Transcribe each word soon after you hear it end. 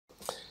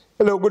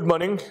Hello, good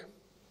morning.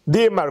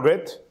 Dear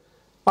Margaret,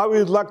 I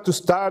would like to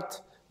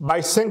start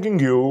by thanking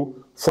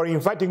you for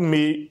inviting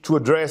me to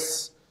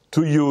address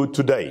to you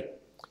today.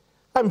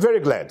 I'm very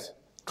glad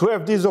to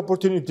have this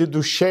opportunity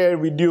to share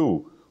with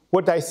you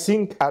what I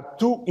think are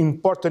two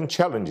important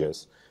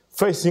challenges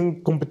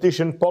facing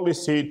competition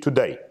policy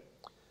today.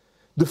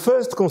 The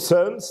first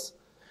concerns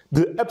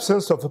the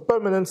absence of a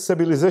permanent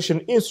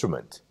stabilization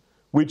instrument,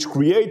 which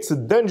creates a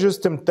dangerous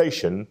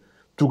temptation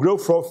to go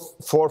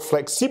for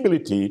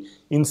flexibility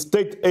in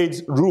state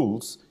aid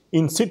rules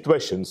in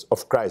situations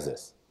of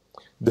crisis.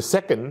 The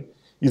second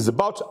is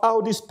about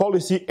how this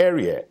policy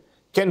area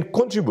can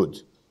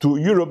contribute to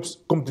Europe's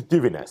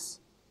competitiveness.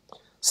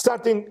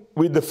 Starting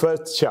with the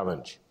first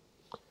challenge.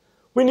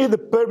 We need a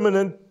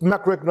permanent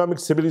macroeconomic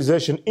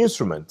stabilization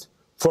instrument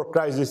for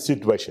crisis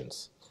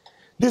situations.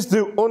 This is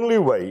the only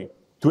way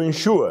to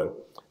ensure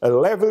a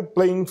level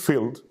playing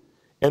field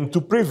and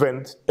to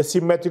prevent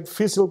asymmetric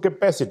fiscal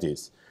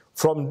capacities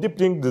from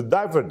deepening the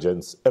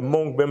divergence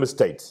among member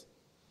states.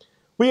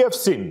 We have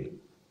seen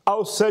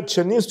how such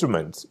an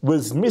instrument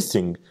was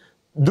missing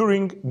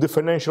during the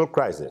financial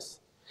crisis,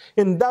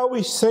 and how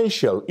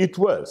essential it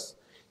was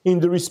in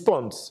the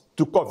response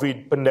to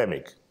COVID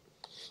pandemic.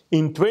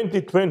 In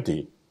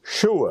 2020,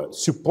 SURE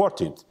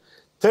supported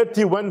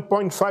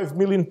 31.5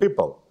 million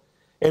people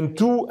and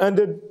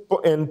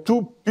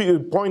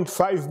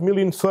 2.5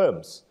 million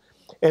firms,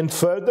 and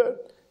further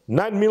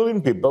 9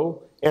 million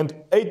people and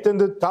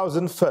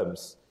 800,000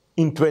 firms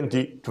in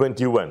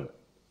 2021.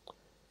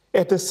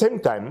 At the same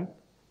time,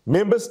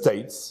 member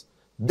states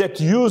that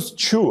used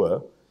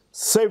SURE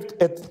saved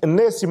at an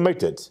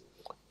estimated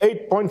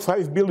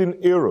 8.5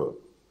 billion euro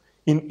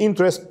in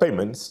interest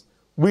payments,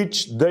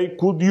 which they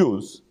could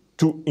use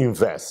to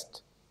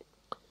invest.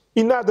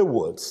 In other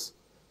words,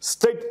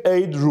 state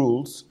aid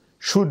rules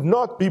should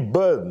not be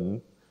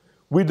burdened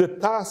with a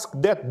task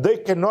that they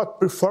cannot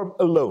perform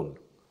alone,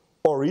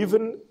 or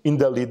even in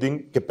the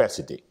leading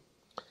capacity.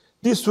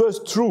 This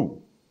was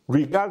true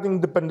regarding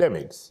the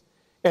pandemics,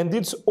 and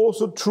it's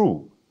also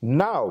true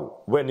now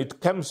when it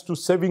comes to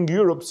saving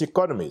Europe's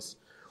economies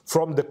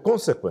from the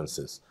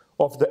consequences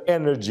of the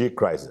energy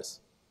crisis.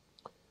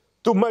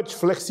 Too much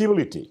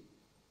flexibility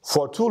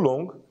for too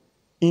long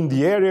in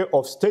the area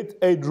of state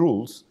aid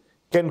rules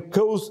can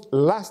cause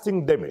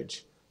lasting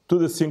damage to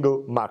the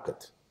single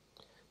market.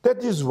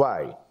 That is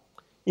why,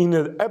 in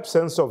the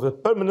absence of a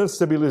permanent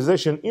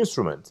stabilization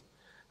instrument,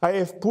 I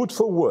have put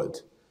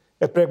forward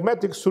a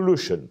pragmatic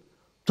solution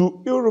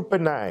to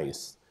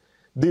Europeanize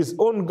this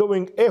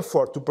ongoing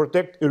effort to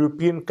protect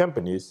European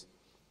companies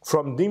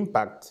from the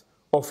impact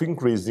of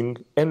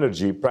increasing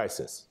energy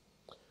prices.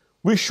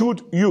 We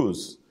should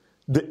use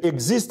the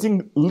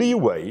existing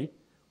leeway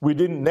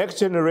within Next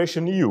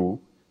Generation EU,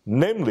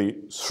 namely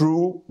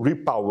through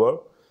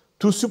Repower,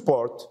 to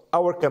support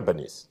our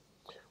companies.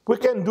 We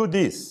can do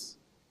this,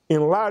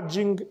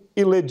 enlarging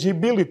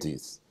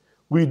eligibilities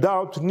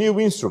without new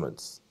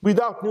instruments,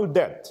 without new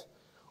debt,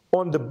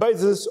 on the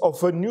basis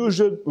of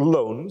unusual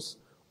loans,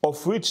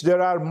 of which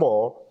there are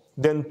more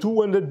than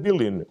 200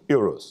 billion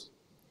euros.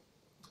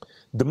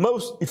 The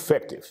most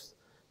effective,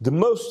 the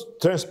most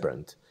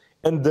transparent,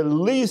 and the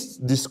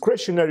least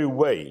discretionary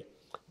way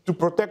to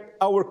protect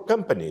our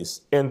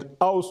companies and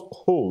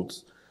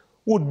households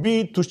would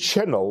be to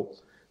channel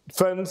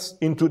funds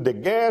into the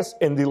gas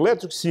and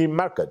electricity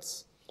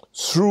markets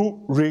through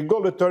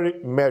regulatory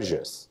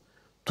measures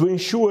to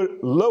ensure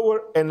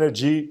lower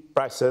energy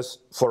prices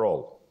for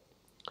all.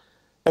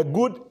 A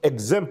good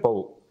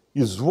example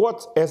is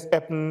what has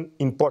happened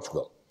in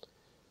Portugal.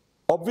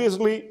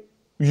 Obviously,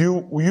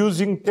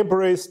 using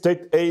temporary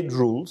state aid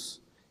rules,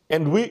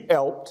 and we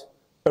helped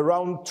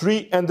around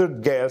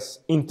 300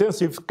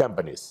 gas-intensive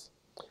companies.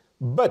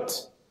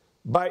 But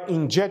by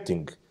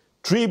injecting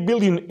 3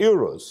 billion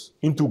euros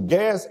into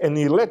gas and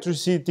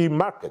electricity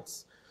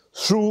markets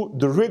through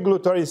the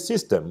regulatory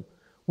system,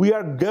 we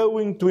are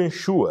going to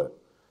ensure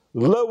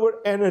lower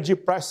energy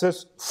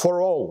prices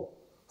for all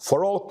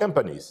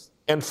companies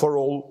and for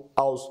all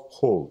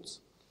households.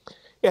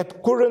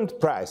 At current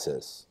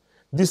prices,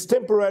 these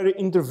temporary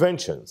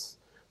interventions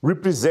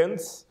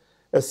represent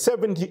a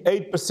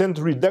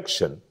 78%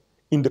 reduction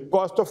in the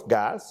cost of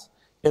gas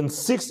and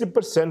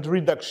 60%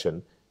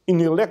 reduction in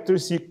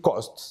electricity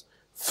costs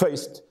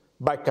faced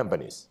by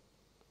companies.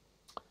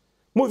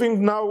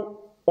 Moving now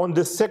on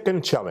the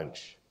second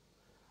challenge.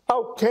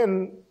 How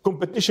can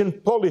competition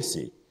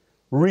policy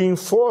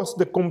reinforce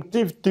the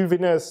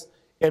competitiveness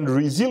and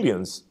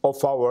resilience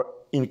of our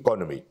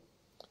economy?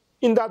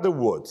 In other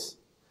words,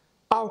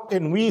 how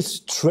can we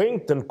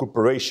strengthen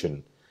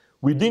cooperation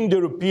within the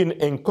European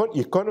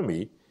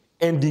economy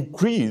and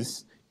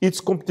increase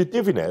its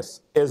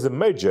competitiveness as a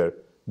major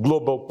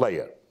global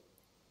player?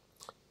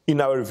 In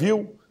our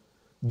view,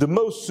 the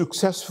most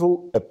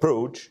successful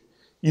approach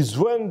is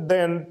one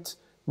that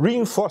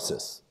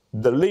reinforces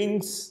the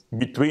links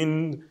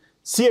between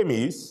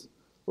CMEs,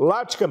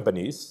 large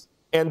companies,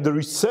 and the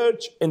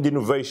research and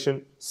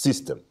innovation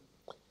system.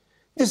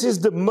 This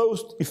is the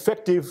most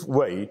effective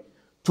way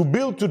to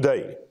build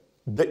today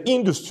the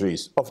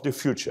industries of the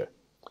future.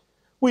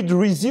 with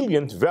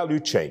resilient value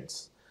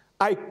chains,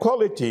 high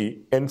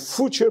quality and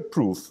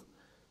future-proof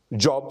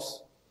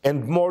jobs,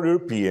 and more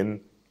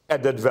European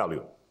added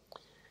value.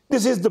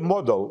 This is the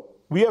model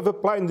we have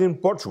applied in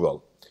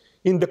Portugal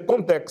in the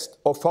context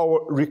of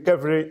our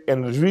recovery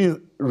and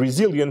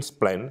resilience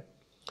plan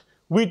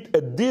with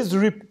a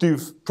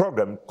disruptive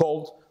program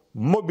called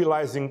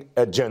Mobilizing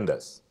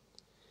Agendas.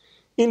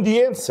 In the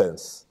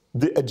essence,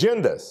 the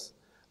agendas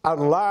are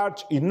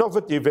large,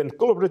 innovative and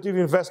collaborative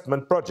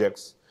investment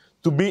projects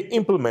to be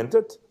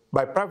implemented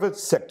by private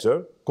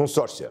sector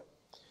consortia,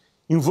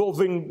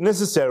 involving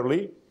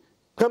necessarily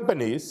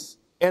companies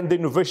and the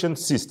innovation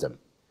system,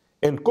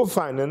 and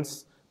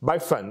co-financed by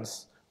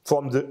funds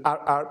from the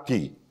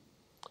RRP.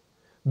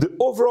 The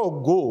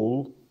overall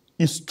goal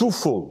is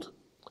twofold.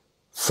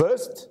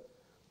 First,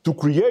 to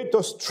create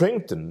or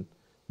strengthen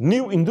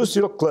new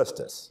industrial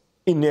clusters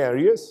in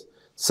areas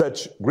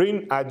such as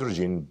green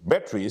hydrogen,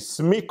 batteries,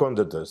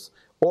 semiconductors,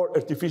 or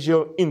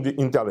artificial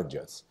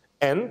intelligence.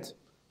 And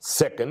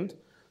second,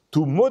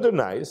 to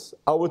modernize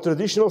our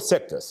traditional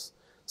sectors,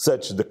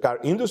 such as the car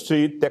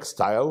industry,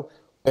 textile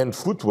and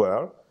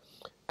footwear,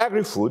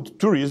 agri-food,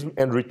 tourism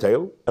and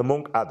retail,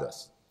 among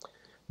others.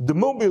 The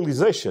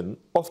mobilization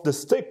of the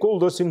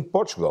stakeholders in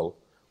Portugal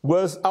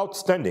was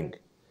outstanding,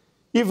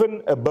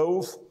 even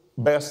above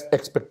best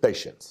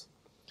expectations.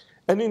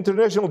 An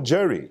international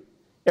jury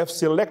has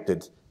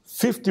selected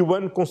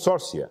 51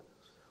 consortia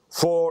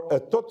for a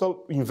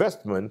total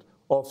investment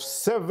of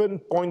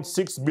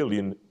 7.6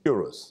 billion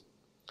euros.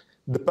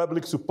 The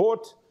public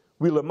support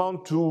will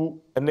amount to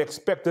an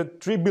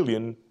expected 2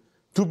 billion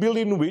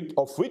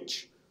of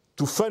which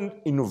to fund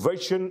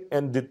innovation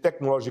and the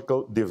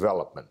technological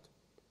development.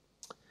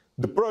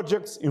 The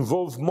projects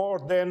involve more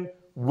than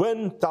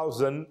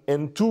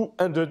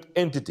 1,200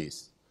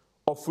 entities,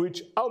 of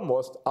which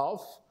almost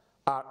half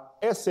are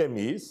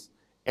SMEs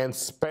and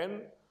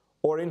span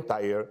our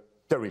entire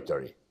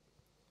territory.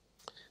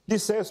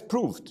 This has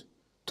proved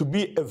to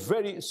be a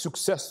very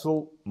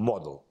successful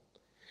model,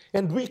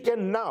 and we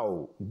can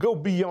now go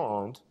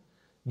beyond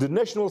the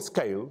national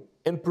scale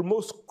and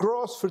promote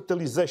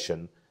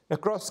cross-fertilization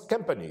across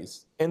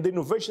companies and the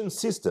innovation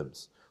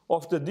systems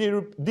of the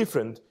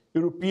different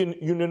European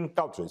Union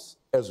countries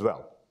as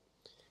well.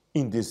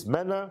 In this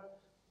manner,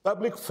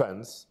 public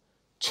funds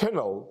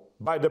channeled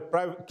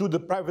to the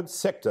private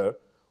sector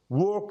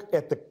work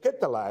at the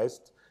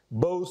catalyst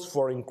both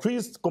for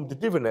increased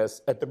competitiveness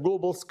at a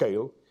global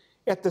scale,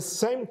 at the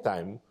same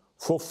time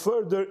for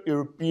further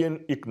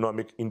European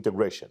economic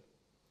integration.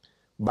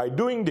 By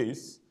doing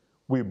this,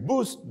 we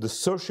boost the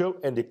social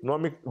and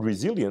economic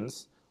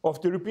resilience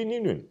of the European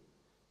Union,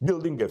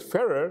 building a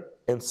fairer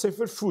and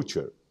safer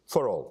future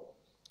for all.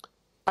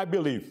 I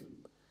believe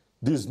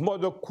this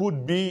model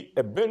could be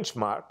a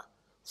benchmark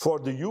for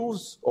the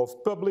use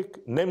of public,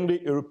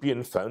 namely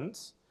European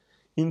funds,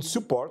 in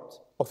support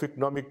of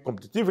economic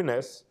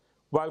competitiveness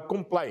while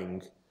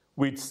complying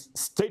with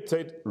state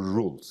aid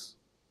rules.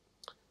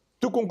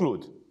 To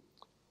conclude,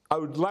 I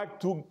would like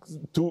to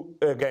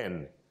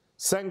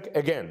thank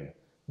again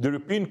the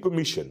European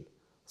Commission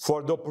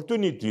for the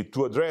opportunity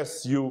to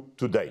address you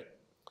today.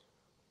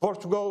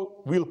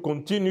 Portugal will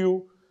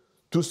continue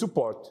to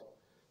support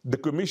the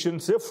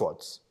Commission's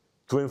efforts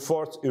to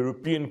enforce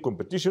European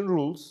competition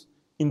rules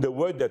in the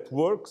way that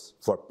works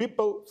for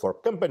people, for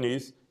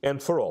companies,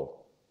 and for all.